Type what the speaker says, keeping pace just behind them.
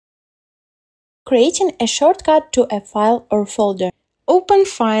Creating a shortcut to a file or folder. Open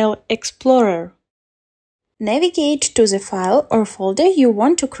File Explorer. Navigate to the file or folder you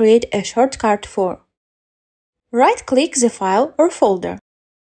want to create a shortcut for. Right-click the file or folder.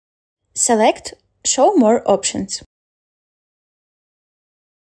 Select Show More options.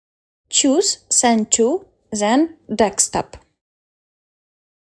 Choose Send to, then Desktop.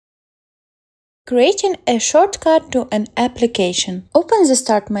 Creating a shortcut to an application. Open the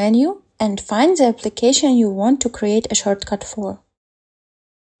Start menu and find the application you want to create a shortcut for.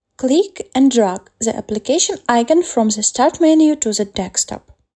 Click and drag the application icon from the Start menu to the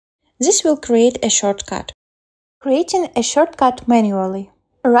desktop. This will create a shortcut. Creating a shortcut manually.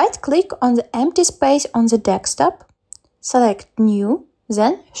 Right-click on the empty space on the desktop, select New,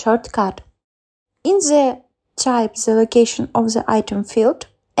 then Shortcut. In the Type the location of the item field,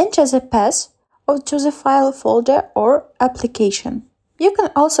 enter the path to the file, folder or application. You can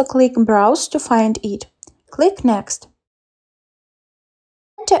also click Browse to find it. Click Next.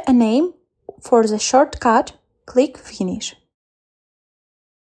 Enter a name for the shortcut, click Finish.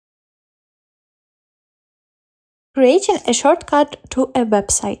 Creating a shortcut to a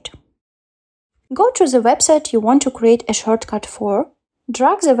website. Go to the website you want to create a shortcut for,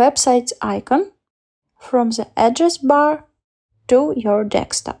 drag the website's icon from the address bar to your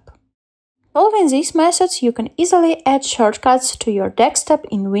desktop. Following these methods, you can easily add shortcuts to your desktop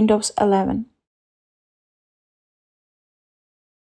in Windows 11.